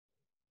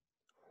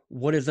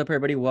What is up,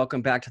 everybody?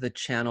 Welcome back to the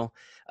channel.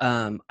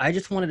 I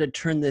just wanted to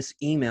turn this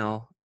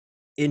email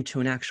into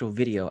an actual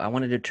video. I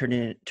wanted to turn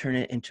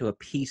it into a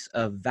piece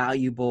of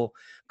valuable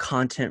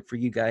content for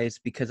you guys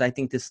because I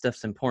think this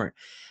stuff's important.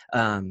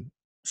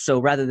 So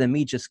rather than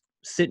me just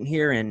sitting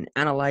here and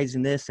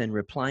analyzing this and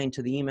replying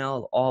to the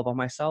email all by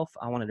myself,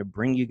 I wanted to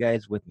bring you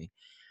guys with me.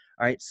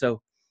 All right.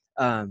 So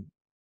um,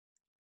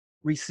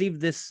 received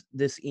this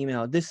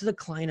email. This is a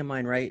client of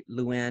mine, right?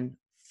 Luann,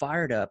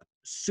 fired up,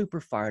 super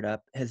fired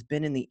up, has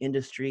been in the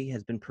industry,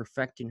 has been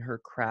perfecting her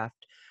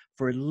craft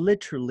for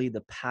literally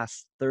the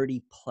past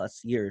 30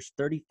 plus years,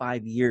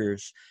 35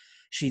 years.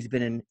 She's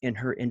been in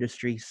her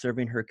industry,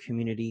 serving her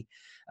community,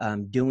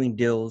 doing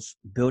deals,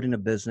 building a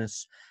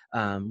business,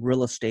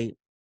 real estate,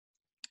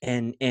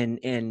 and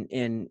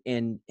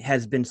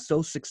has been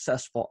so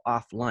successful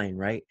offline,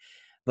 right?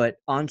 But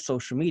on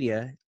social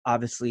media,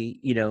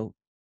 obviously,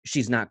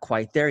 she's not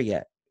quite there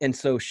yet. And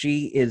so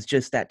she is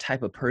just that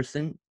type of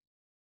person,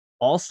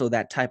 also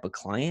that type of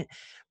client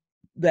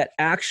that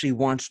actually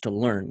wants to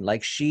learn.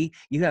 Like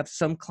you have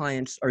some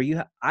clients, or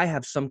I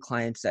have some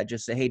clients that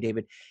just say, "Hey,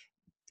 David,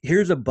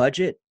 here's a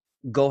budget,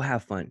 go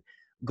have fun,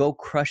 go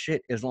crush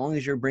it. As long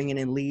as you're bringing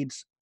in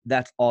leads,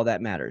 that's all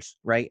that matters,"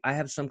 right? I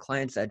have some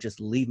clients that just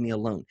leave me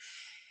alone,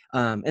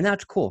 and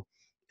that's cool.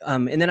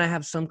 And then I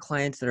have some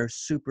clients that are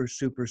super,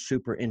 super,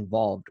 super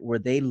involved, where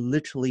they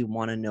literally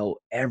want to know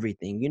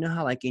everything. You know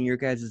how, like, in your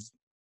guys's,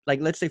 like,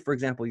 let's say, for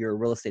example, you're a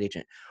real estate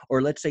agent,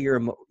 or let's say you're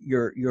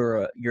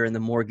in the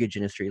mortgage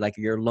industry, like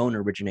you're a loan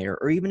originator,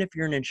 or even if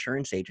you're an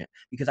insurance agent.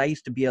 Because I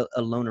used to be a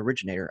loan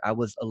originator, I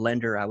was a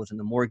lender, I was in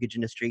the mortgage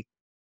industry,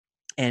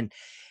 and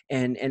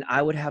and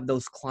I would have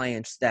those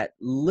clients that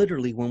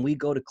literally, when we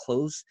go to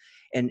close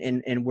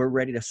and we're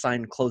ready to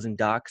sign closing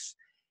docs,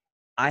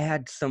 I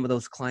had some of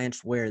those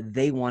clients where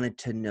they wanted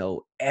to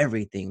know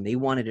everything. They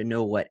wanted to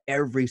know what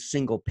every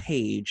single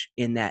page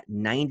in that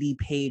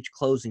 90-page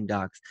closing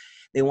docs,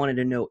 they wanted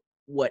to know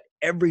what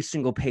every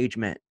single page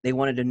meant. They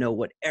wanted to know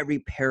what every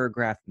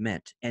paragraph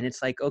meant. And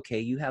it's like, okay,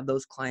 you have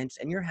those clients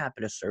and you're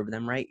happy to serve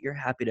them, right? You're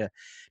happy to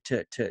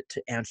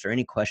answer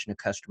any question a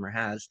customer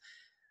has.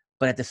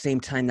 But at the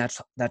same time,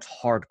 that's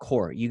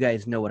hardcore. You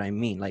guys know what I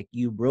mean. Like,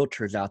 you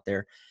realtors out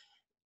there,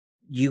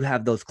 you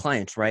have those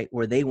clients, right,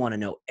 where they want to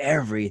know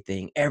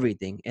everything.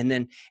 And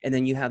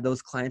then you have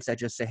those clients that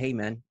just say, "Hey,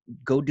 man,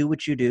 go do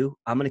what you do.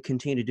 I'm going to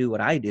continue to do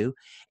what I do,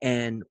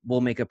 and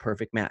we'll make a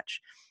perfect match."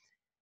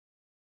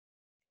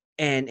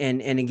 And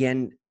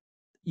again,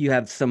 you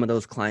have some of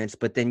those clients,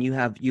 but then you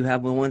have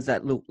the ones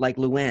that like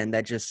Luann,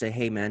 that just say,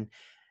 "Hey, man,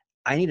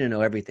 I need to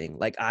know everything.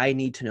 Like, I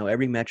need to know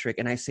every metric."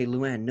 And I say,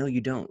 "Luann, no,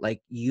 you don't.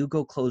 Like, you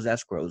go close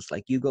escrows,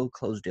 like you go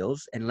close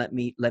deals, and let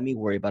me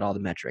worry about all the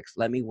metrics.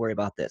 Let me worry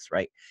about this,"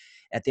 right?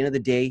 At the end of the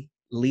day,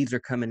 leads are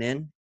coming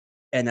in,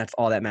 and that's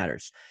all that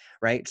matters,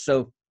 right?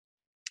 So,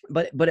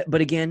 but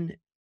again,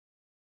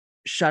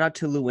 shout out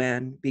to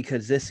Luann,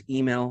 because this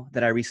email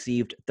that I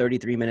received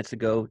 33 minutes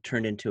ago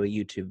turned into a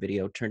YouTube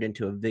video, turned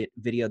into a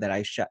video that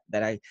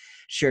I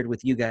shared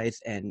with you guys,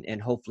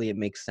 and hopefully it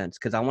makes sense,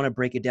 because I want to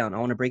break it down. I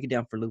want to break it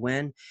down for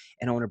Luann,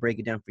 and I want to break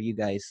it down for you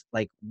guys,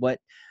 like what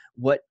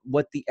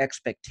the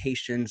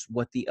expectations,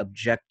 what the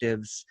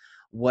objectives,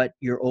 what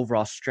your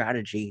overall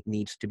strategy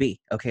needs to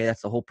be. Okay,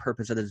 that's the whole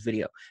purpose of this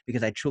video,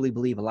 because I truly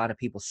believe a lot of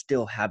people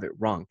still have it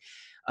wrong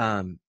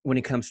when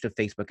it comes to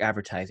Facebook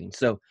advertising.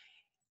 So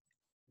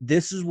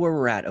this is where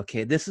we're at.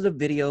 Okay, this is a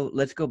video.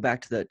 Let's go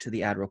back to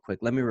the ad real quick.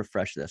 Let me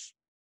refresh this.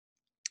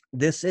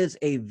 This is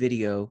a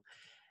video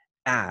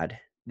ad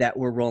that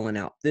we're rolling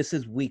out. This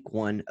is week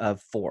 1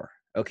 of 4.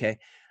 Okay,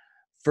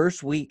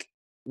 first week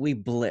we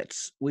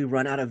blitz. We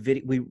run out of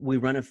video. We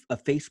run a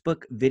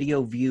Facebook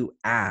video view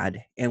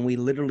ad, and we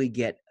literally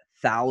get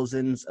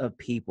thousands of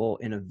people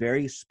in a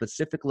very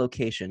specific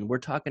location. We're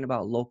talking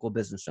about local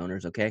business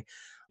owners. Okay,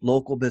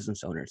 local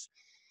business owners.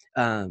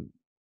 Um,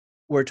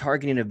 we're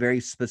targeting a very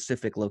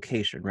specific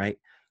location, right?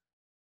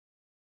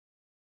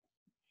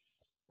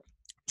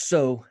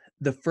 So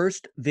the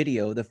first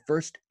video, the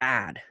first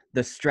ad,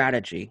 the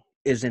strategy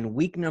is in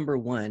week number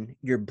 1,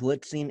 you're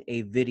blitzing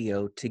a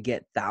video to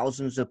get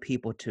thousands of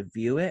people to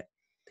view it,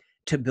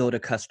 to build a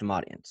custom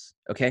audience.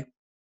 Okay.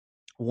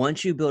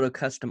 Once you build a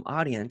custom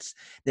audience,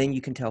 then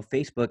you can tell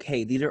Facebook,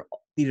 "Hey, these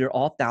are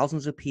all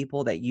thousands of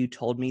people that you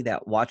told me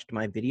that watched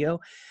my video.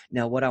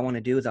 Now what I want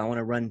to do is I want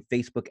to run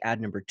Facebook ad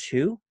number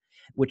 2,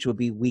 which will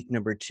be week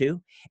number 2,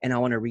 and I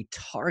want to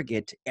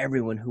retarget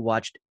everyone who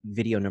watched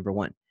video number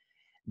 1."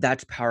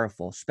 That's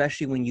powerful,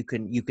 especially when you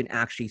can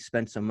actually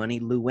spend some money.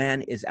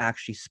 Luann is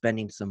actually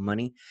spending some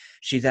money.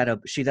 She's at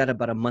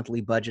about a monthly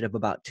budget of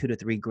about 2 to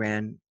 3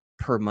 grand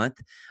per month,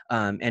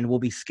 and we'll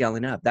be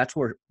scaling up. That's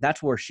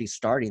where she's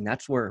starting.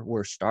 That's where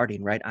we're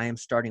starting, right? I am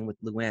starting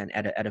with Luann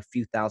at a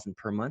few thousand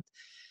per month.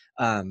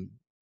 Um,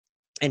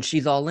 and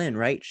she's all in,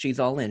 right? She's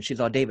all in. She's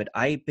all, "David,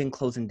 I've been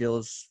closing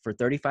deals for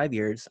 35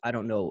 years. I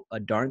don't know a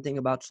darn thing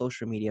about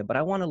social media, but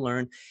I want to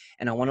learn,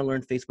 and I want to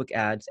learn Facebook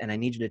ads, and I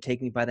need you to take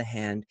me by the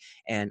hand,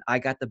 and I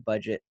got the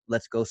budget.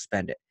 Let's go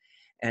spend it."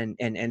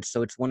 And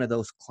so it's one of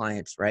those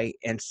clients, right?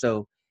 And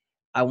so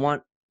I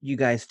want you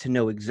guys to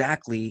know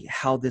exactly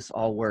how this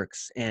all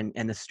works and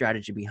the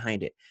strategy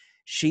behind it.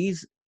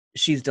 She's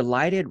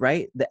delighted,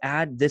 right? The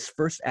ad, this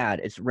first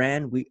ad,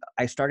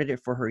 I started it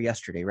for her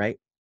yesterday, right?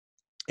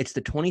 It's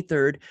the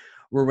 23rd.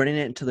 We're running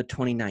it until the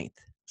 29th.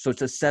 So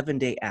it's a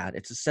 7-day ad.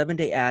 It's a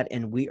 7-day ad,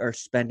 and we are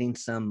spending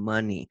some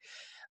money.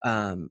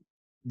 Um,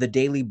 the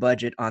daily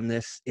budget on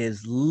this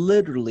is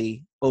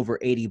literally over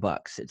 $80.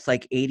 It's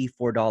like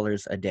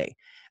 $84 a day.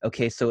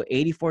 Okay, so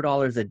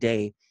 $84 a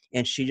day,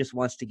 and she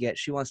wants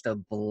to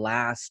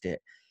blast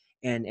it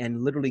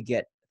and literally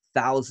get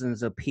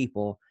thousands of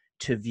people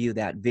to view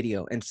that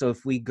video. And so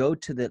if we go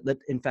to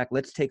in fact,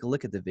 let's take a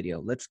look at the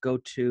video.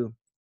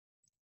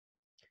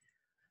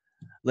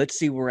 Let's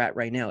see where we're at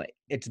right now.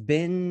 It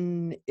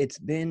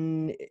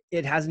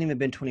hasn't even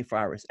been 24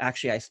 hours.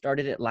 Actually, I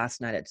started it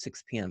last night at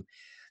 6 p.m.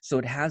 So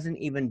it hasn't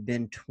even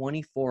been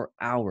 24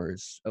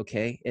 hours.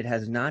 Okay. It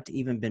has not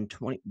even been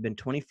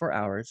 24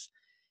 hours.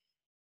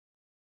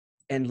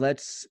 And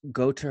let's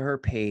go to her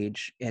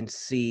page and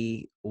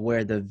see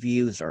where the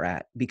views are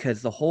at,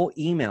 because the whole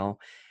email,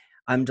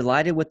 I'm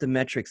delighted with the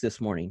metrics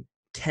this morning.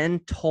 10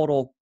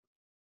 total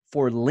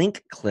for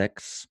link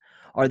clicks.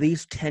 Are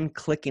these 10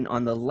 clicking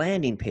on the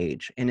landing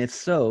page? And if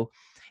so,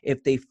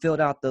 if they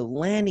filled out the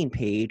landing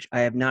page,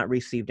 I have not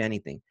received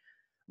anything,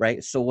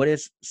 right? So what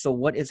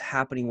is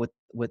happening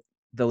with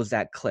those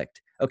that clicked?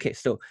 Okay,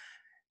 so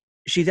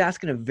she's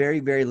asking a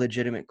very, very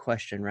legitimate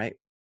question, right?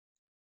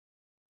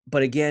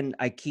 But again,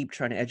 I keep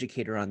trying to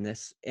educate her on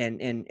this,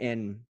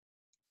 and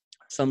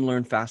some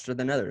learn faster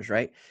than others,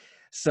 right?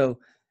 So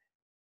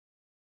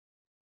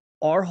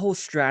our whole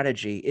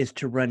strategy is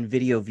to run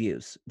video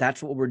views.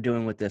 That's what we're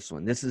doing with this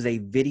one. This is a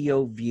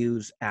video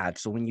views ad.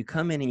 So when you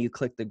come in and you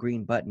click the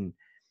green button,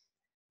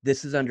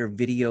 this is under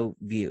video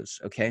views,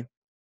 okay?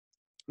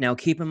 Now,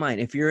 keep in mind,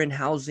 if you're in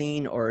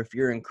housing or if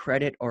you're in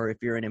credit or if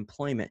you're in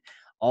employment,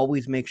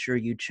 always make sure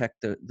you check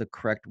the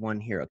correct one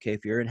here, okay?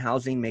 If you're in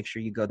housing, make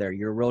sure you go there.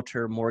 You're a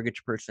realtor,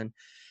 mortgage person,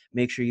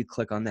 make sure you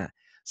click on that.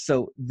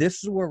 So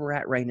this is where we're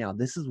at right now.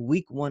 This is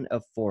week 1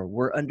 of 4.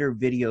 We're under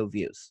video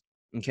views,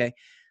 okay?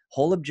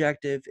 Whole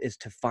objective is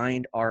to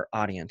find our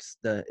audience.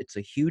 It's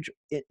a huge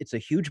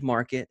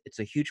market. It's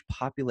a huge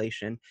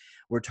population.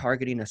 We're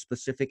targeting a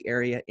specific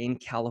area in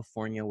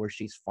California where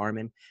she's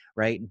farming,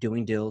 right?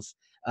 Doing deals.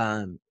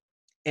 But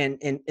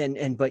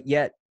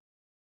yet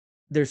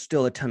there's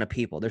still a ton of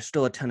people. There's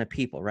still a ton of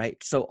people, right?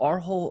 So our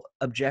whole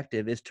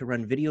objective is to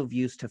run video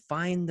views to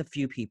find the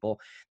few people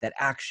that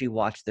actually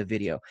watch the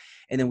video.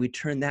 And then we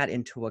turn that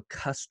into a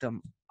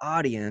custom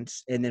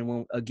audience. And then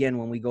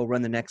when we go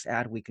run the next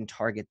ad, we can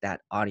target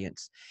that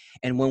audience.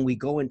 And when we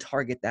go and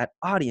target that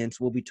audience,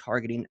 we'll be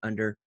targeting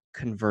under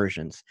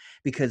conversions,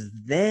 because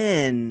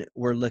then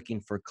we're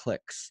looking for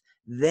clicks.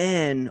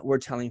 Then we're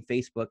telling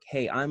Facebook,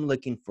 hey, I'm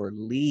looking for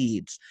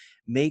leads.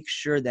 Make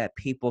sure that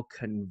people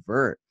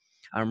convert.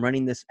 I'm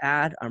running this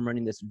ad, I'm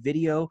running this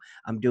video,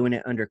 I'm doing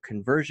it under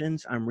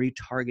conversions, I'm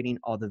retargeting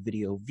all the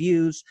video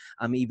views,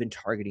 I'm even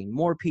targeting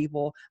more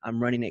people,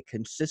 I'm running it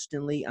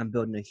consistently, I'm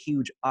building a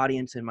huge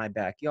audience in my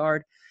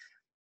backyard.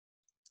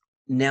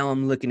 Now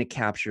I'm looking to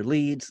capture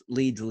leads.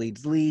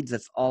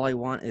 That's all I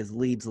want is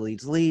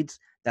leads.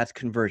 That's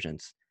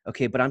conversions.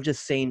 Okay, but I'm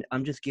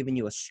just giving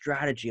you a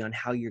strategy on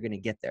how you're going to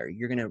get there.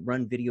 You're going to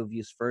run video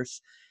views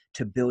first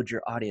to build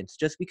your audience.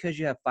 Just because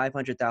you have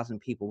 500,000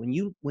 people, when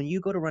you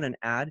go to run an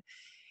ad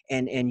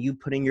and you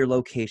put in your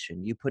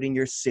location, you put in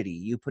your city,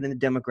 you put in the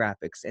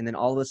demographics, and then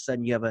all of a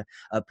sudden you have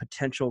a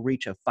potential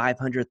reach of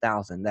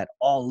 500,000 that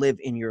all live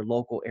in your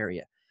local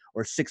area,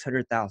 or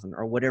 600,000,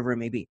 or whatever it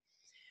may be.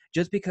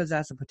 Just because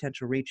that's a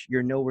potential reach,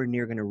 you're nowhere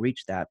near going to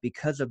reach that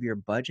because of your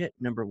budget,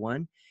 number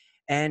one,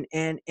 and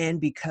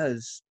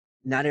because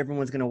not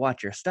everyone's going to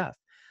watch your stuff.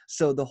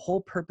 So the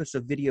whole purpose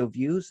of video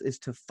views is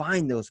to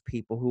find those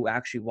people who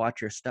actually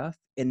watch your stuff,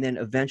 and then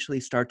eventually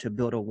start to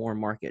build a warm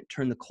market,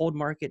 turn the cold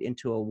market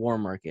into a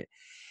warm market.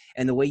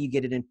 And the way you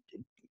get it in,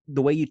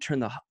 the way you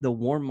turn the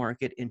warm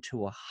market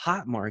into a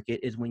hot market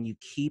is when you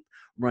keep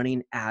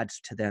running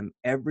ads to them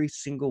every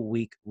single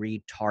week,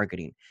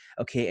 retargeting.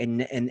 Okay,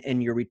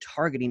 and you're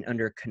retargeting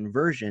under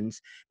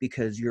conversions,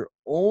 because your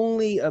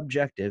only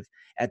objective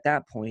at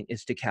that point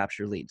is to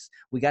capture leads.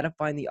 We got to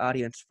find the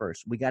audience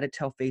first. We got to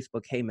tell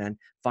Facebook, hey man,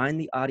 find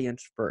the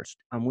audience first.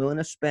 I'm willing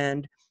to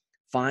spend.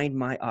 Find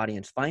my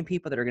audience. Find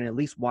people that are going to at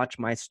least watch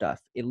my stuff,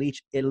 at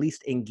least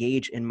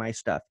engage in my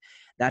stuff.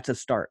 That's a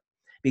start.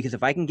 Because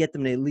if I can get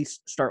them to at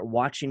least start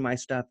watching my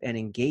stuff and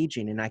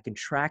engaging, and I can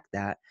track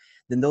that,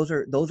 then those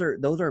are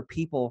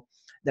people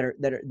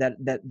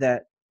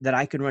that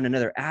I can run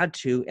another ad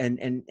to,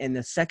 and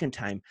the second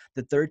time,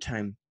 the third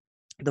time,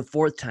 the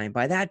fourth time.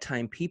 By that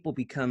time, people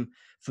become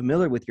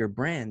familiar with your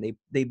brand.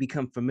 They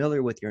become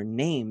familiar with your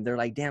name. They're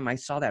like, damn, I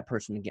saw that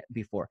person again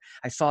before.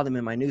 I saw them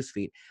in my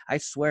newsfeed. I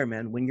swear,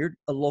 man, when you're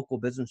a local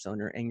business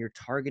owner and you're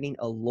targeting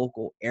a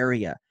local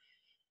area,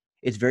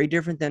 it's very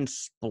different than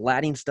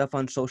splatting stuff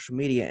on social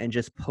media and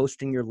just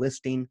posting your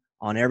listing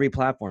on every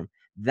platform.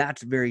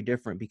 That's very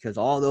different because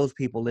all those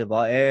people live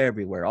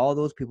everywhere. All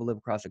those people live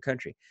across the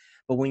country.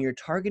 But when you're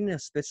targeting a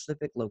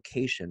specific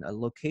location, a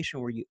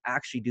location where you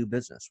actually do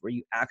business, where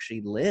you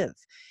actually live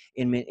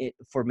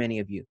for many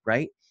of you,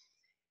 right?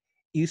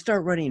 You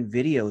start running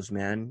videos,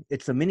 man.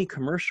 It's a mini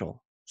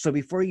commercial. So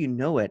before you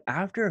know it,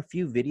 after a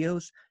few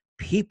videos,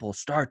 people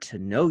start to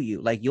know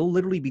you. Like you'll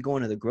literally be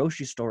going to the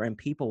grocery store and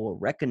people will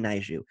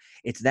recognize you.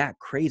 It's that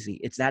crazy.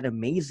 It's that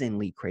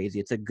amazingly crazy.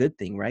 It's a good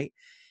thing, right?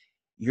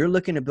 You're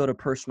looking to build a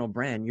personal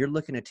brand. You're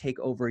looking to take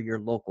over your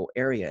local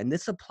area. And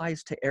this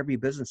applies to every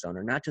business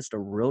owner, not just a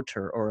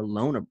realtor or a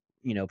loan,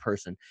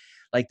 person.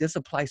 Like this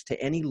applies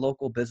to any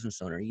local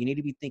business owner. You need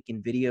to be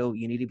thinking video.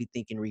 You need to be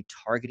thinking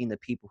retargeting the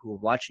people who are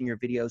watching your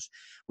videos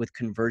with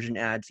conversion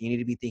ads. You need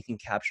to be thinking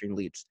capturing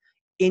leads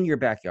in your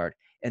backyard,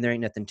 and there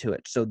ain't nothing to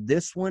it. So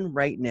this one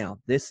right now,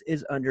 this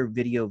is under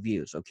video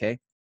views. Okay.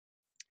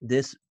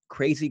 This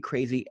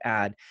crazy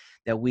ad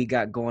that we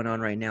got going on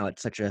right now,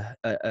 it's such an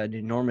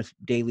enormous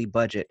daily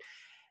budget.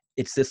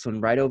 It's this one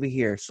right over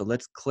here. So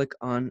let's click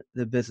on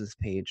the business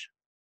page.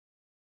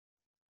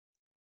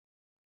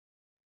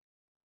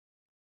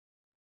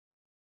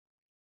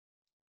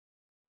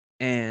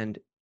 And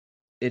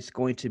it's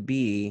going to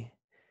be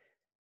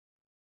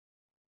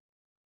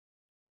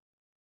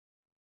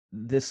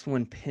this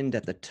one pinned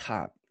at the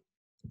top.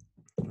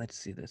 Let's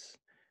see this.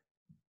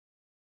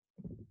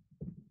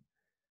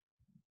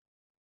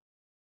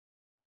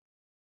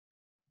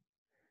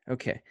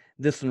 Okay,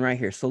 this one right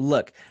here. So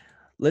look,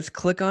 let's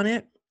click on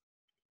it.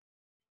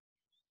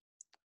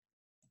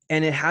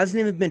 And it hasn't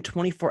even been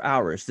 24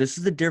 hours. This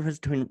is the difference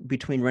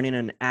between running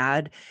an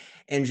ad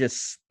and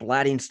just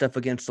splatting stuff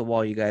against the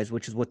wall, you guys,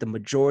 which is what the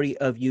majority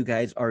of you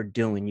guys are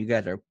doing. You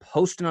guys are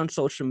posting on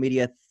social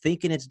media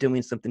thinking it's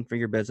doing something for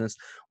your business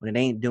when it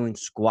ain't doing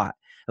squat.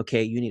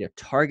 Okay, you need to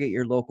target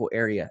your local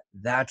area.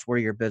 That's where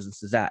your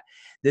business is at.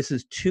 This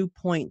is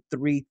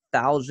 2.3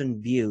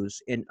 thousand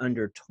views in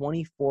under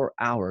 24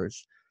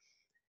 hours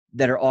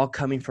that are all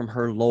coming from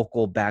her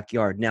local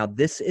backyard. Now,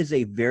 this is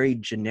a very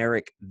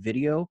generic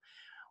video,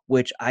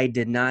 which I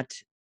did not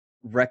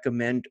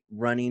recommend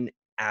running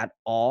at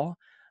all.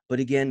 But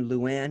again,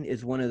 Luann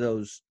is one of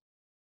those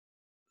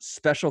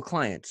special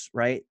clients,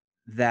 right?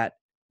 That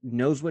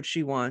knows what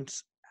she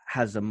wants,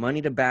 has the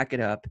money to back it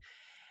up.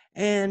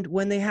 And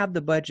when they have the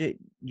budget,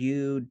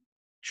 you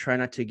try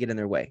not to get in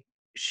their way.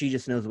 She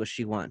just knows what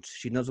she wants.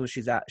 She knows what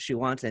she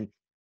wants. And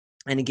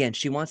again,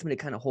 she wants me to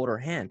kind of hold her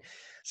hand.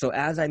 So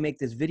as I make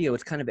this video,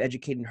 it's kind of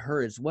educating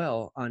her as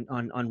well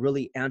on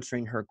really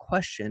answering her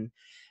question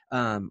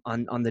on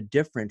the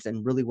difference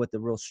and really what the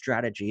real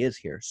strategy is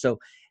here. So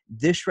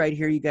this right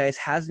here, you guys,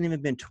 hasn't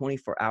even been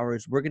 24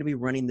 hours. We're going to be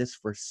running this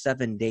for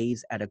 7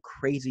 days at a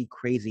crazy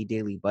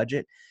daily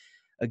budget.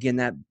 Again,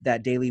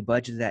 that daily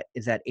budget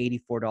is at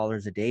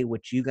 $84 a day,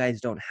 which you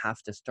guys don't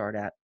have to start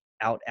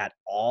out at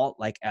all,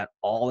 like at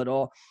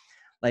all.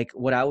 Like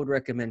what I would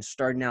recommend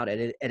starting out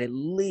at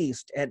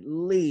least,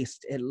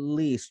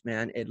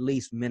 man, at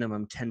least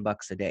minimum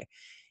 $10 a day.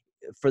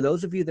 For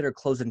those of you that are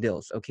closing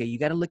deals, okay, you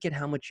got to look at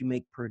how much you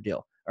make per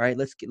deal. All right,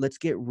 let's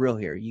get real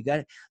here.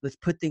 Let's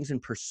put things in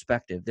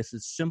perspective. This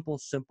is simple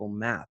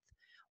math.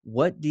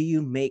 What do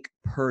you make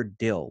per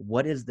deal?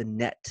 What is the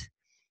net?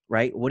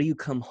 Right? What do you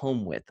come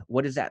home with?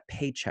 What does that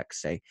paycheck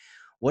say?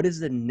 What is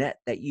the net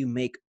that you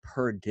make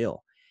per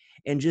deal?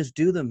 And just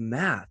do the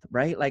math,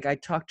 right? Like I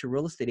talk to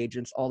real estate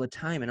agents all the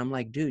time and I'm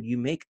like, dude, you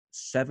make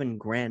 7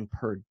 grand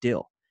per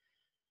deal.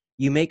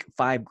 You make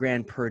 5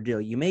 grand per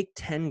deal. You make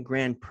 10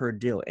 grand per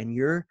deal and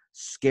you're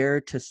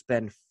scared to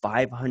spend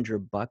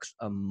 $500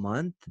 a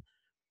month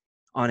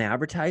on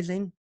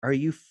advertising? Are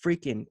you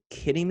freaking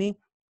kidding me?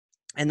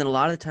 And then a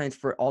lot of the times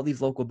for all these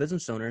local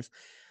business owners,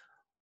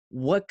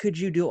 what could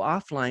you do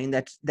offline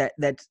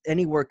that's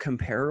anywhere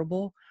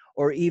comparable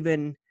or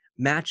even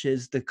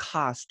matches the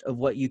cost of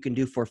what you can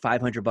do for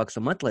 $500 a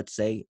month, let's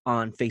say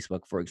on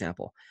Facebook, for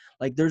example?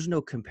 Like there's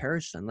no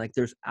comparison. Like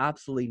there's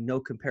absolutely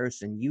no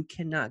comparison. You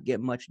cannot get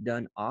much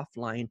done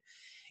offline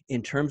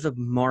in terms of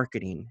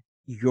marketing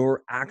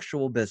your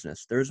actual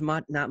business. There's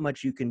not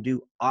much you can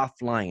do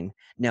offline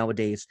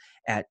nowadays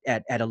at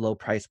a low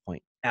price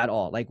point at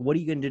all. Like, what are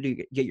you going to do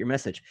to get your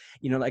message?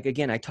 Like,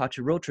 again, I talk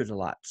to realtors a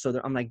lot.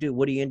 So I'm like, dude,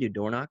 what are you going to do?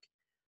 Door knock?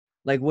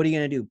 Like, what are you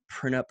going to do?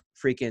 Print up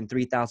freaking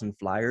 3,000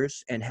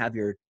 flyers and have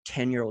your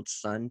 10-year-old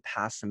son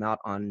pass them out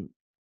on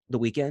the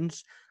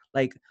weekends?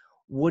 Like,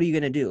 what are you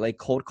going to do? Like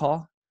cold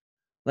call?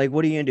 Like,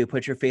 what are you going to do?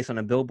 Put your face on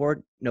a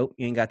billboard? Nope,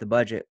 you ain't got the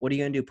budget. What are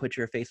you going to do? Put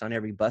your face on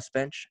every bus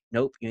bench?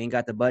 Nope, you ain't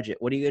got the budget.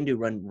 What are you going to do?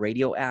 Run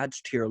radio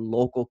ads to your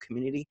local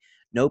community?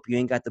 Nope, you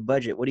ain't got the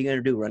budget. What are you going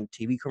to do? Run a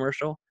TV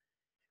commercial?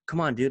 Come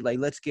on, dude. Like,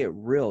 let's get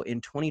real.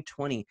 In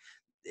 2020,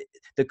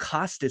 the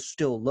cost is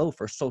still low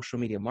for social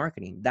media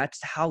marketing.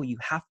 That's how you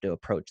have to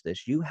approach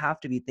this. You have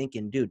to be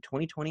thinking, dude,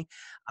 2020,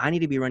 I need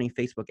to be running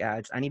Facebook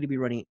ads. I need to be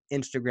running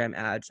Instagram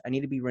ads. I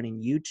need to be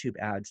running YouTube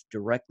ads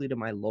directly to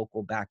my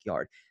local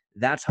backyard.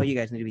 That's how you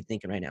guys need to be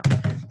thinking right now.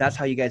 That's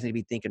how you guys need to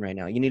be thinking right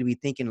now. You need to be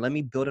thinking, let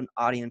me build an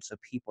audience of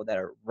people that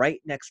are right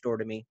next door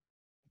to me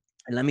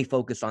and let me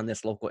focus on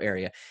this local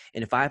area.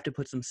 And if I have to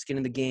put some skin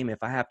in the game,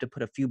 if I have to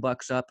put a few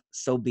bucks up,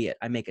 so be it.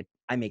 I make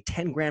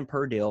 10 grand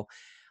per deal.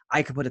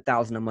 I could put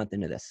 1,000 a month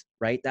into this,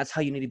 right? That's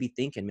how you need to be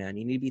thinking, man.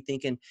 You need to be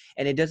thinking,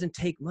 and it doesn't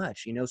take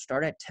much,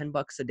 start at 10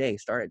 bucks a day,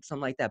 start at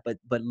something like that.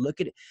 But look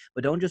at it,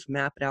 but don't just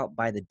map it out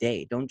by the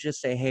day. Don't just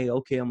say, hey,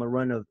 okay, I'm gonna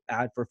run an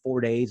ad for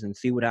 4 days and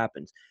see what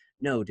happens.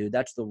 No, dude,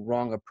 that's the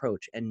wrong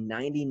approach. And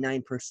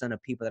 99%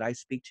 of people that I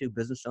speak to,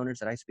 business owners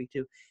that I speak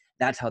to,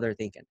 that's how they're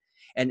thinking.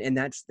 And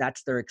that's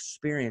their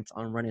experience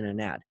on running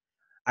an ad.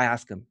 I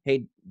ask them,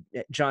 hey,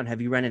 John, have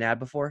you run an ad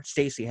before?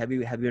 Stacy, have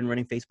you been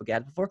running Facebook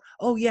ads before?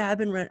 Oh yeah,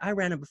 I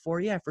ran it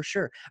before. Yeah, for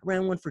sure. I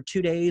ran one for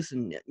 2 days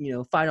and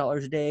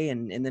 $5 a day.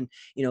 And then,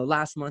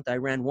 last month I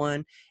ran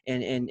one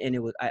and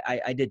it was,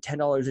 I did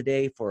 $10 a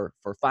day for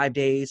 5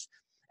 days.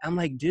 I'm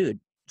like, dude,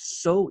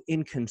 so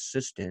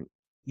inconsistent.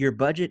 Your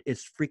budget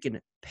is freaking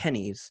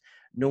pennies.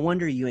 No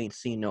wonder you ain't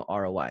seen no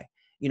ROI.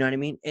 You know what I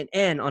mean?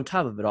 And on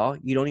top of it all,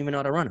 you don't even know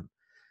how to run them.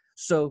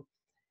 So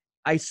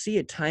I see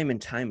it time and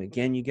time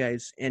again, you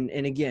guys. And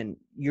again,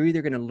 you're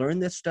either going to learn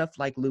this stuff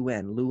like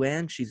Luann.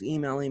 Luann, she's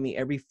emailing me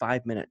every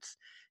 5 minutes.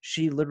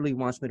 She literally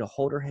wants me to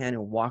hold her hand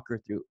and walk her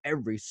through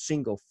every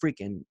single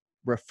freaking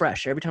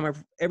refresh. Every time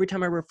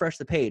I refresh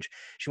the page,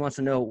 she wants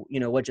to know,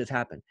 what just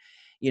happened,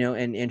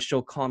 and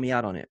she'll call me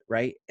out on it.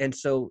 Right. And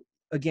so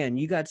again,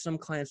 you got some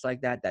clients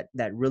like that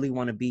really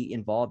want to be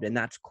involved, and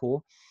that's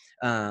cool.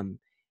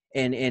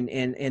 And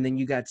then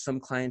you got some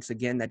clients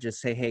again that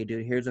just say, hey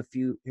dude,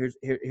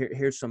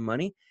 here's some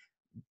money,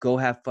 go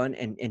have fun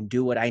and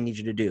do what I need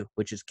you to do,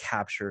 which is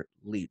capture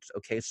leads.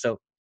 Okay, so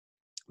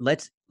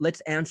let's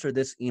answer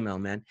this email,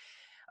 man.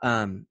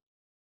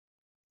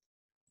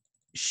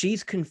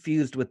 She's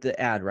confused with the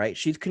ad, right?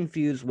 She's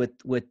confused with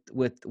what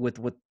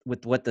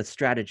the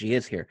strategy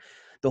is here.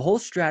 The whole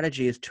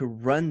strategy is to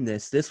run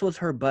this. This was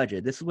her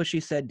budget. This is what she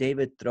said,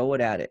 David, throw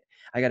it at it.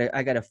 I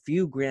got a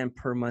few grand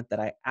per month that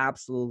I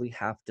absolutely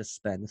have to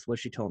spend. That's what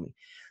she told me.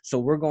 So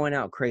we're going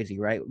out crazy,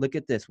 right? Look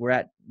at this.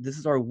 This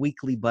is our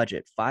weekly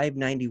budget.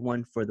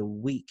 $591 for the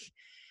week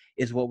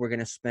is what we're going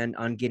to spend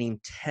on getting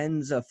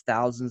tens of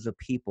thousands of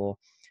people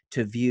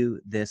to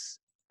view this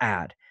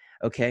ad.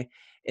 Okay.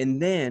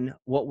 And then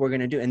what we're going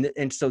to do,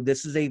 and so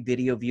this is a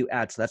video view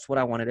ad. So that's what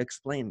I wanted to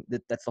explain.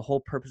 That's the whole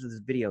purpose of this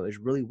video, is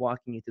really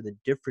walking you through the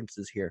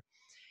differences here.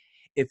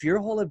 If your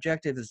whole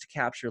objective is to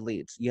capture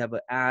leads, you have an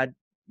ad,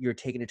 you're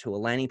taking it to a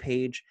landing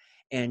page,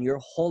 and your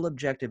whole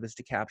objective is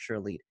to capture a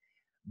lead,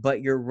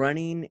 but you're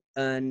running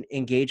an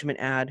engagement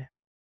ad,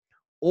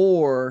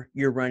 or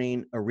you're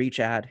running a reach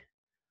ad,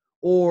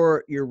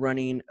 or you're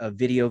running a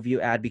video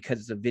view ad because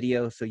it's a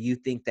video. So you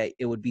think that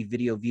it would be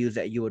video views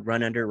that you would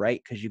run under,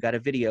 right? Because you got a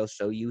video.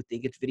 So you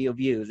think it's video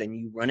views and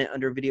you run it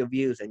under video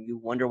views, and you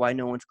wonder why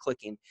no one's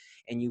clicking,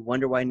 and you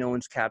wonder why no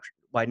one's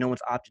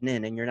opting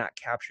in, and you're not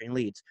capturing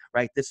leads,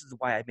 right? This is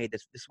why I made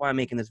this. This is why I'm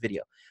making this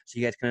video. So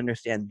you guys can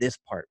understand this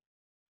part.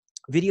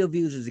 Video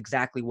views is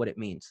exactly what it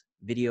means.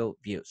 Video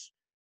views,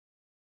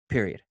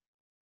 period.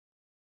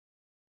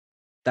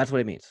 That's what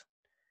it means.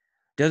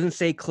 Doesn't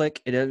say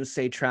click, it doesn't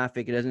say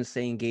traffic, it doesn't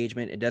say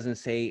engagement, it doesn't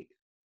say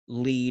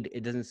lead,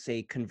 it doesn't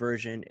say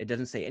conversion, it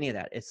doesn't say any of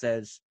that. It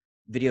says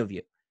video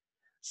view.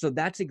 So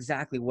that's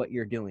exactly what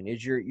you're doing,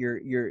 is you're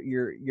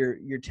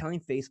telling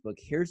Facebook,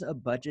 here's a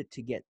budget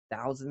to get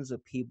thousands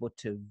of people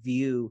to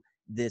view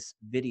this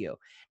video.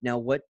 Now,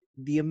 what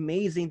the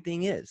amazing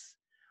thing is,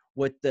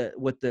 what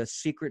the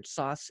secret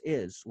sauce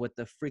is, what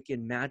the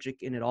freaking magic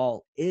in it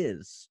all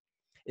is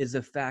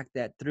the fact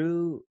that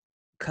through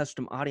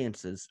custom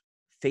audiences,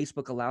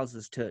 Facebook allows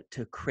us to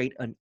create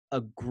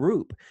a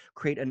group,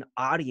 create an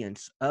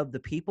audience of the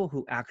people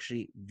who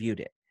actually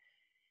viewed it,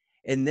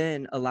 and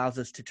then allows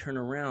us to turn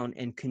around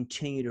and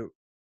continue to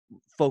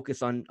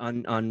focus on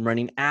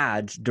running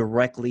ads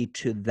directly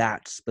to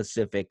that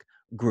specific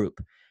group,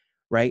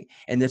 right?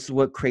 And this is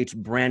what creates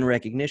brand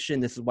recognition.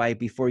 This is why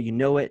before you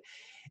know it,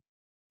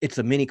 it's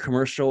a mini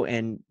commercial,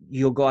 and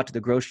you'll go out to the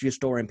grocery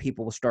store and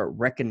people will start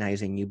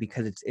recognizing you,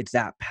 because it's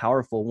that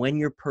powerful when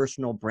you're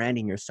personal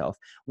branding yourself,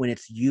 when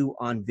it's you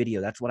on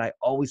video. That's what I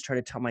always try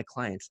to tell my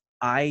clients.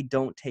 I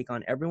don't take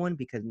on everyone,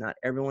 because not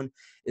everyone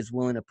is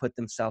willing to put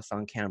themselves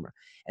on camera.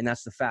 And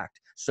that's the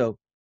fact. So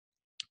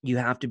you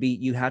have to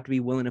be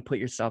willing to put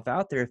yourself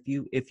out there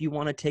if you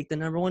want to take the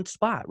number one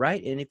spot,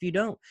 right? And if you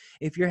don't,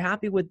 if you're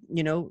happy with,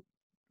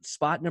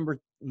 spot number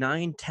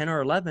 9, 10,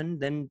 or 11,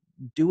 then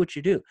do what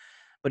you do.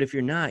 But if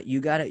you're not,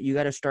 you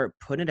gotta start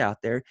putting it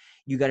out there.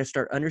 You gotta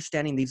start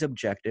understanding these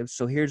objectives.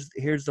 So here's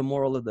the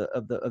moral of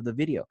the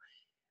video.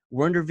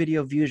 We're under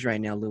video views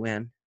right now,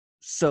 Luann.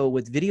 So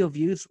with video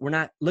views, we're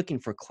not looking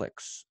for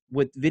clicks.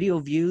 With video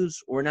views,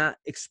 we're not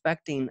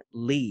expecting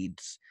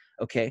leads.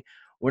 Okay,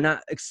 we're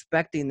not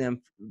expecting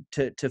them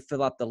to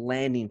fill out the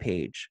landing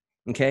page.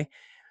 Okay,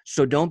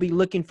 so don't be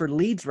looking for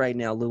leads right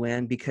now,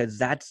 Luann, because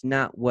that's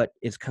not what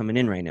is coming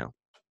in right now.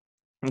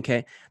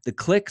 Okay. The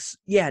clicks.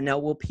 Yeah. Now,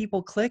 will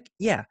people click?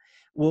 Yeah.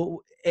 Well,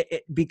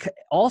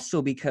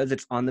 also because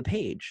it's on the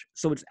page.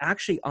 So it's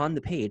actually on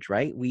the page,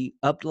 right? We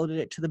uploaded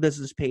it to the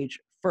business page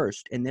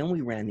first, and then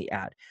we ran the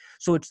ad.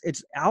 So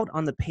it's out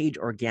on the page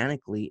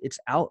organically. It's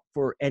out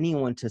for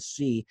anyone to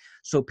see,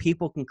 so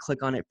people can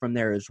click on it from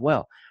there as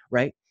well,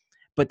 right?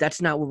 But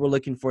that's not what we're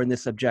looking for in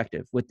this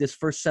objective. With this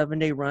first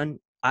 7-day run,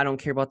 I don't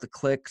care about the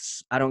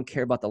clicks. I don't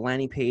care about the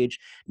landing page.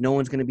 No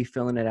one's going to be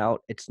filling it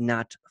out. It's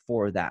not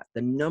for that.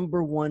 The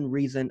number one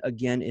reason,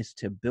 again, is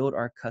to build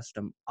our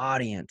custom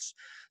audience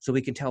so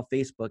we can tell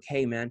Facebook,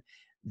 hey, man,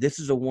 this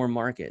is a warm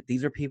market.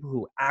 These are people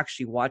who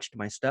actually watched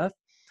my stuff.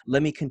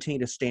 Let me continue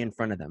to stay in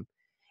front of them.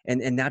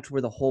 And that's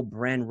where the whole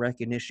brand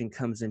recognition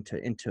comes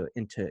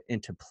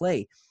into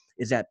play,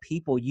 is that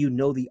people, you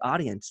know, the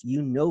audience,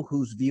 you know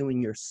who's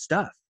viewing your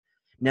stuff.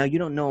 Now, you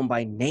don't know them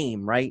by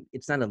name, right?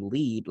 It's not a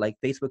lead. Like,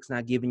 Facebook's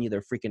not giving you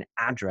their freaking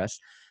address.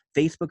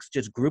 Facebook's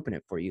just grouping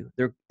it for you.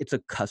 It's a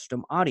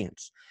custom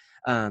audience.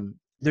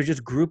 They're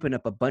just grouping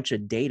up a bunch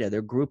of data.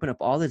 They're grouping up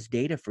all this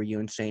data for you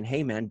and saying,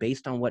 hey, man,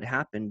 based on what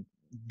happened,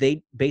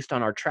 based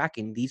on our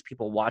tracking, these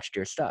people watched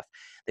your stuff.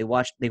 They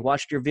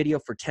watched your video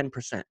for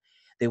 10%.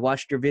 They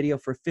watched your video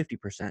for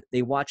 50%.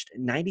 They watched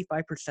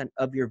 95%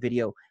 of your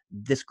video,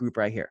 this group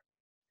right here.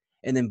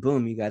 And then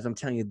boom, you guys, I'm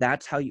telling you,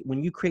 that's how you,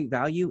 when you create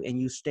value and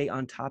you stay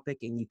on topic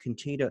and you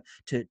continue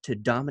to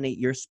dominate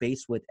your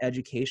space with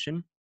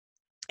education,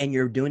 and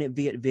you're doing it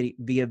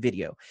via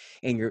video,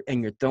 and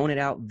you're throwing it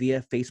out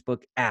via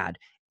Facebook ad,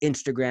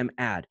 Instagram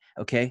ad,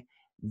 okay?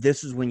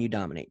 This is when you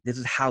dominate. This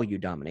is how you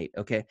dominate,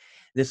 okay?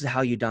 This is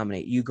how you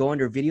dominate. You go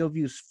under video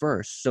views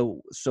first.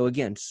 So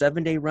again,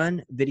 7-day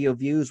run, video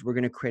views, we're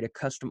going to create a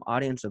custom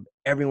audience of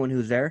everyone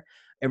who's there,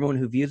 everyone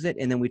who views it,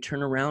 and then we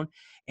turn around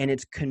and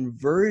it's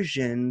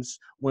conversions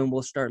when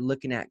we'll start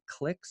looking at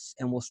clicks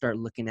and we'll start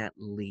looking at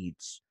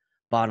leads.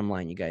 Bottom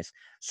line, you guys.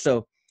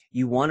 So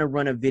you want to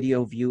run a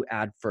video view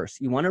ad first.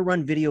 You want to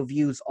run video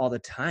views all the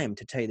time,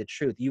 to tell you the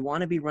truth. You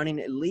want to be running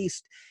at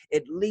least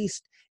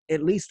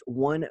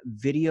one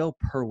video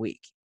per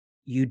week.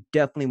 You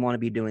definitely want to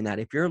be doing that.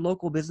 If you're a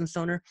local business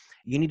owner,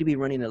 you need to be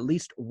running at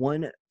least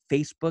one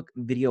Facebook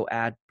video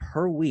ad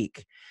per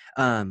week.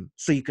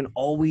 So you can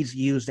always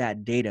use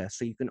that data.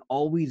 So you can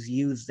always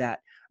use that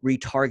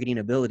retargeting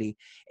ability,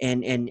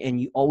 and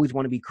you always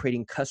want to be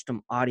creating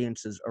custom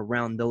audiences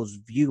around those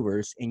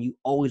viewers, and you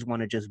always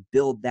want to just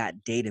build that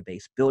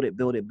database, build it.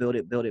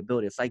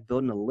 It's like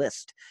building a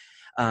list.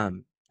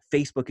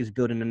 Facebook is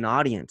building an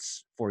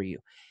audience for you,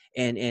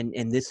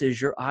 and this is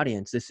your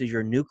audience. This is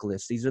your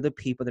nucleus. These are the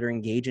people that are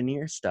engaging in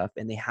your stuff,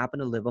 and they happen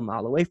to live a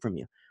mile away from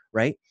you,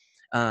 right?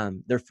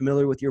 They're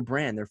familiar with your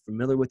brand. They're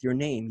familiar with your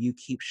name. You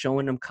keep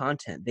showing them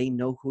content. They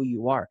know who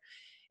you are.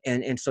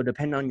 And so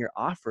depending on your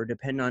offer,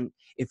 depending on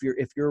if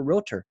you're a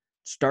realtor,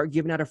 start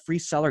giving out a free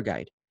seller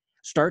guide.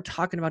 Start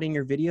talking about in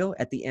your video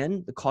at the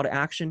end, the call to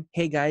action.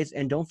 Hey guys,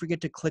 and don't forget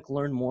to click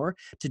learn more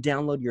to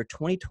download your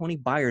 2020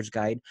 buyer's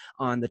guide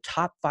on the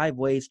top 5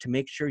 ways to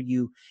make sure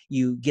you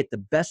get the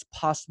best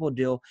possible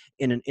deal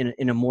in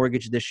a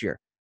mortgage this year.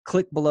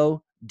 Click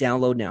below,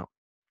 download now.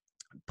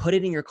 Put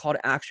it in your call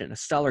to action, a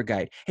seller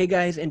guide. Hey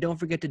guys, and don't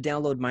forget to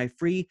download my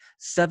free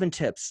 7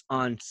 tips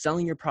on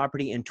selling your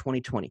property in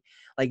 2020.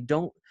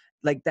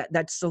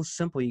 That's so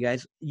simple, you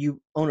guys.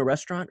 You own a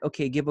restaurant?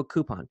 Okay, give a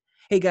coupon.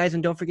 Hey guys,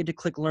 and don't forget to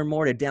click learn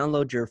more to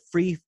download your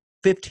free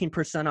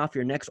 15% off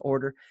your next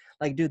order.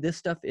 Like, dude, this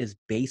stuff is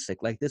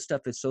basic. Like, this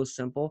stuff is so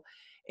simple.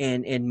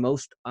 And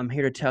most, I'm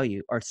here to tell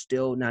you, are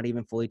still not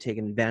even fully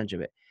taking advantage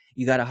of it.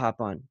 You got to hop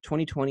on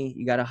 2020.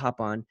 You got to hop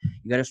on.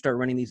 You got to start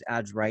running these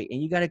ads right,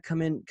 and you got to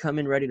come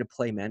in ready to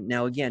play, man.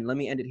 Now, again, let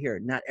me end it here.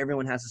 Not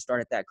everyone has to start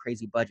at that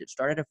crazy budget.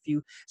 Start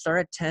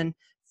at 10,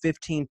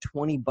 15,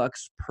 20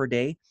 bucks per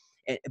day,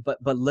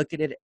 but look at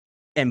it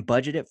and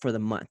budget it for the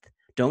month.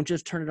 Don't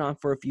just turn it on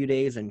for a few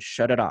days and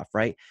shut it off,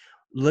 right?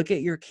 Look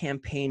at your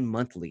campaign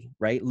monthly,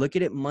 right? Look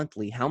at it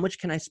monthly. How much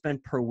can I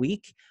spend per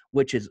week,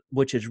 which is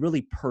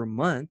really per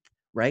month,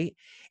 right?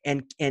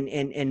 And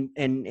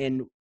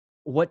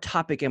what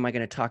topic am I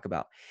going to talk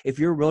about? If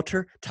you're a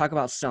realtor, talk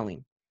about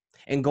selling,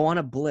 and go on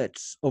a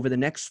blitz over the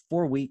next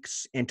 4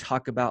 weeks and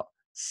talk about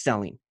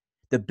selling,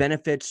 the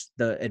benefits,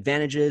 the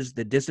advantages,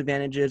 the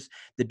disadvantages,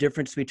 the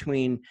difference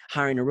between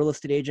hiring a real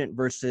estate agent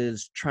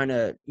versus trying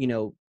to,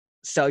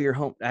 sell your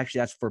home. Actually,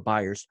 that's for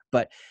buyers,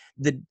 but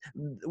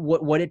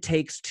what it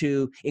takes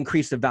to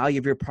increase the value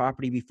of your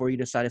property before you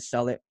decide to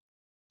sell it,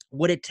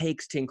 what it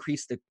takes to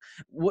increase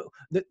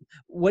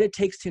what it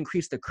takes to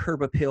increase the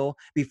curb appeal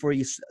before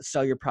you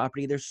sell your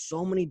property. There's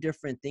so many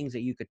different things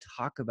that you could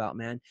talk about,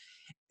 man,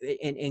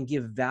 and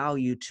give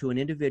value to an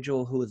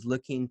individual who is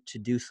looking to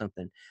do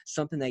something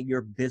that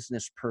your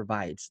business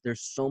provides.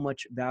 There's so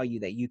much value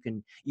that you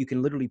can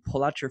literally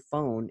pull out your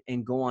phone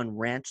and go on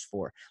rants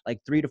for, like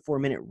 3 to 4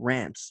 minute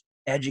rants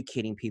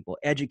educating people,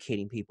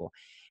 educating people.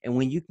 And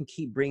when you can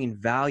keep bringing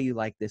value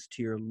like this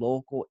to your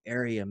local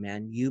area,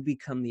 man, you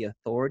become the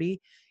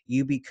authority.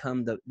 You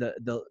become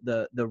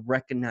the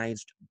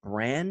recognized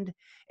brand,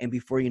 and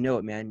before you know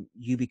it, man,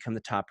 you become the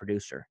top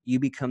producer. You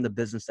become the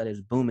business that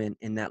is booming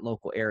in that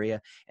local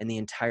area, and the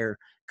entire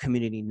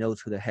community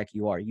knows who the heck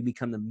you are. You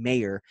become the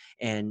mayor,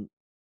 and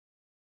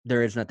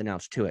there is nothing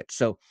else to it.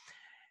 So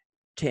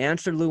to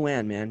answer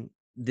Luann, man,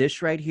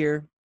 this right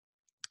here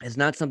is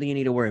not something you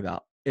need to worry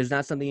about. It's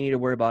not something you need to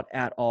worry about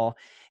at all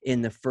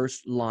in the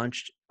first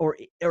launch, or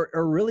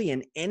really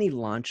in any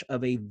launch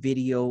of a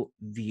video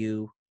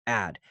view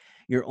ad.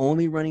 You're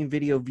only running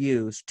video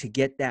views to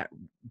get that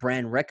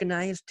brand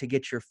recognized, to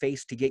get your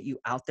face, to get you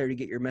out there, to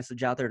get your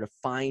message out there, to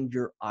find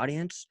your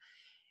audience,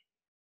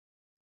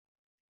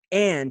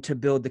 and to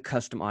build the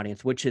custom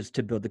audience, which is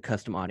to build the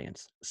custom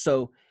audience.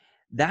 So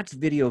that's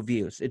video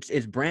views.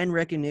 It's brand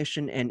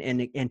recognition,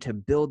 and to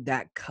build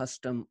that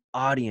custom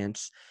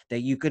audience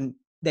that you can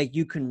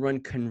run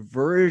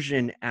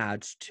conversion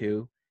ads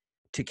to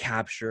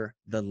capture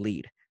the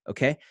lead.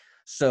 Okay.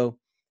 So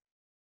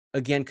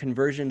again,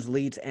 conversions,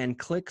 leads, and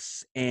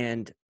clicks,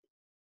 and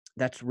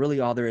that's really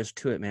all there is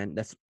to it, man.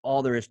 That's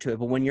all there is to it.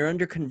 But when you're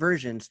under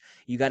conversions,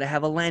 you got to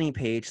have a landing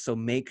page. So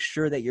make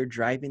sure that you're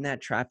driving that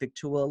traffic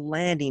to a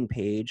landing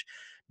page.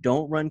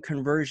 Don't run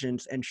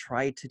conversions and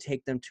try to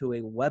take them to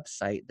a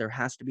website. There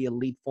has to be a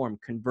lead form.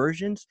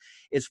 Conversions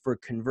is for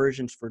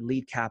conversions for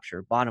lead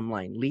capture. Bottom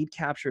line, lead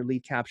capture,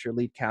 lead capture,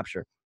 lead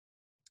capture.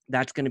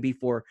 That's going to be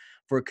for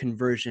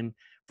conversion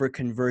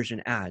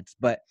ads.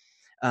 But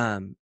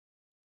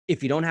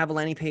if you don't have a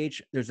landing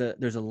page, there's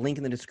a link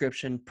in the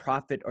description,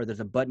 profit, or there's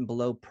a button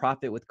below,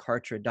 profit with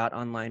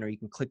Kartra.online, or you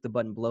can click the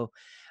button below.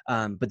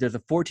 But there's a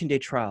 14-day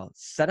trial.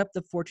 Set up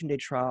the 14-day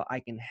trial. I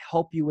can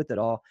help you with it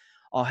all.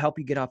 I'll help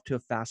you get off to a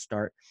fast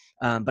start.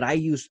 But I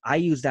use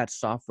that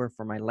software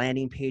for my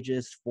landing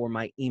pages, for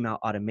my email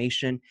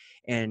automation,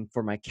 and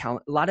for my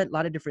calendar. A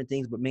lot of different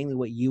things, but mainly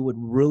what you would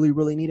really,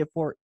 really need it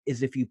for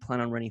is if you plan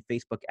on running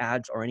Facebook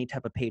ads or any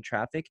type of paid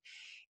traffic.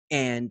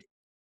 And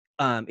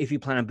if you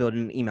plan on building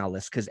an email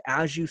list, because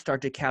as you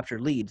start to capture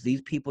leads,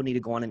 these people need to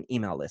go on an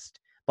email list.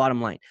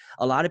 Bottom line,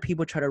 a lot of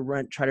people try to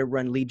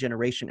run lead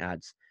generation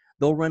ads.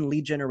 They'll run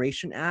lead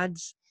generation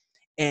ads,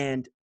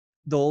 and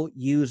they'll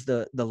use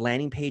the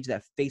landing page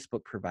that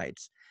Facebook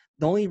provides.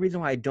 The only reason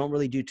why I don't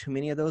really do too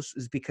many of those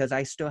is because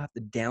I still have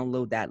to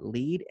download that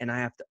lead, and I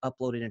have to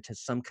upload it into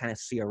some kind of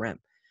CRM.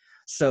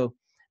 So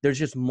there's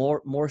just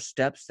more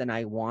steps than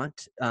I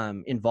want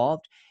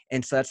involved.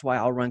 And so that's why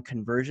I'll run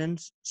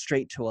conversions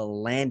straight to a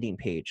landing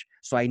page.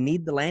 So I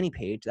need the landing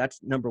page.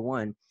 That's number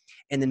one.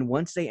 And then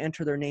once they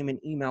enter their name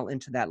and email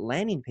into that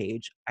landing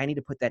page, I need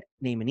to put that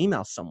name and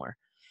email somewhere.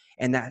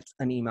 And that's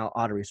an email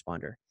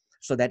autoresponder.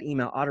 So that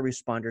email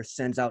autoresponder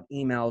sends out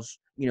emails,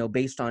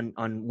 based on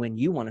when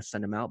you want to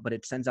send them out, but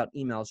it sends out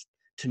emails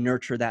to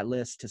nurture that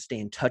list, to stay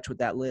in touch with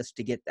that list,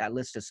 to get that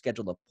list to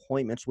schedule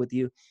appointments with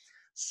you.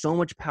 So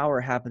much power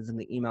happens in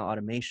the email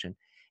automation.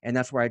 And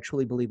that's where I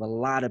truly believe a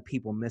lot of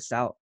people miss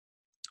out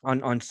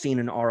on seeing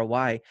an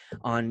ROI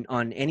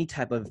on any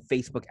type of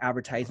Facebook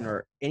advertising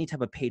or any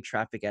type of paid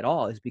traffic at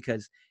all, is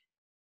because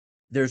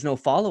there's no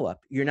follow-up.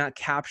 You're not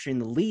capturing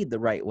the lead the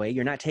right way.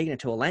 You're not taking it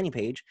to a landing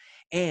page.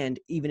 And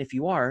even if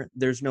you are,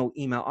 there's no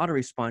email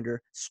autoresponder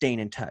staying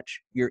in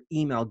touch. Your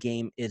email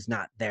game is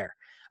not there.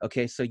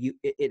 Okay, so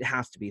it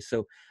has to be.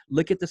 So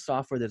look at the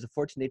software. There's a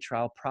 14-day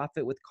trial,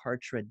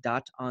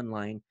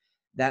 profitwithkartra.online.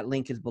 That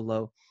link is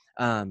below.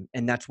 And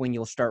that's when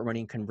you'll start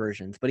running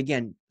conversions. But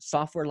again,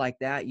 software like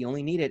that, you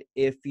only need it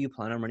if you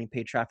plan on running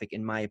paid traffic,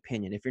 in my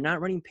opinion. If you're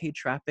not running paid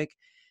traffic,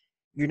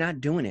 you're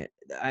not doing it.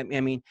 I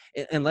mean,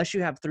 unless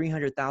you have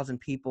 300,000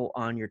 people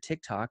on your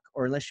TikTok,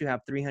 or unless you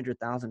have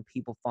 300,000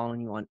 people following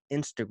you on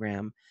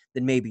Instagram,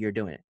 then maybe you're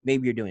doing it.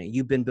 Maybe you're doing it.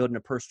 You've been building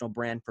a personal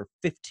brand for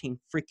 15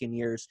 freaking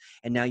years,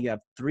 and now you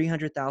have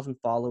 300,000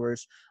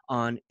 followers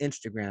on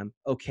Instagram.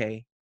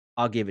 Okay,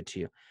 I'll give it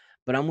to you.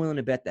 But I'm willing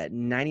to bet that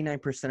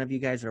 99% of you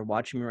guys that are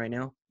watching me right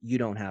now, you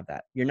don't have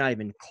that. You're not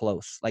even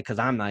close. Like, because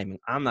I'm not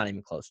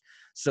even close.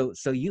 So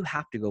you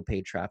have to go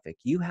paid traffic.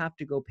 You have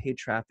to go paid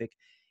traffic.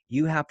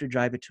 You have to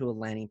drive it to a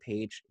landing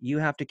page. You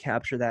have to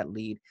capture that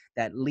lead.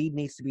 That lead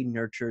needs to be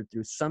nurtured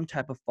through some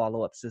type of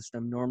follow-up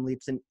system. Normally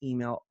it's an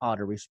email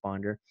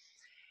autoresponder.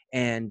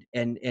 And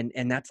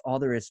that's all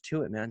there is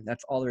to it, man.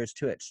 That's all there is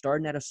to it.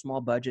 Starting at a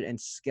small budget and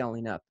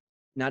scaling up.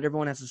 Not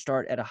everyone has to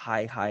start at a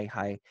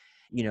high,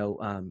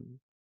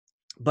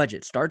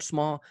 budget. Start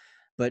small,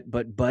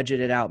 but budget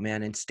it out,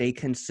 man, and stay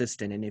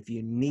consistent. And if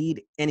you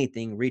need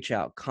anything, reach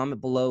out,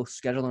 comment below,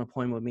 schedule an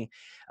appointment with me.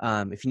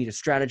 If you need to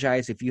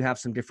strategize, if you have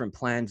some different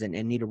plans and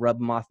need to rub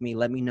them off me,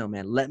 let me know,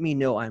 man. Let me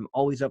know. I'm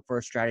always up for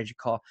a strategy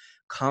call.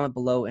 Comment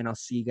below, and I'll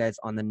see you guys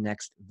on the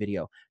next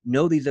video.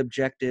 Know these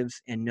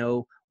objectives and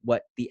know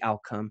what the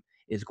outcome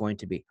is going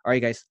to be. All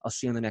right, guys, I'll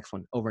see you on the next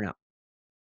one. Over and out.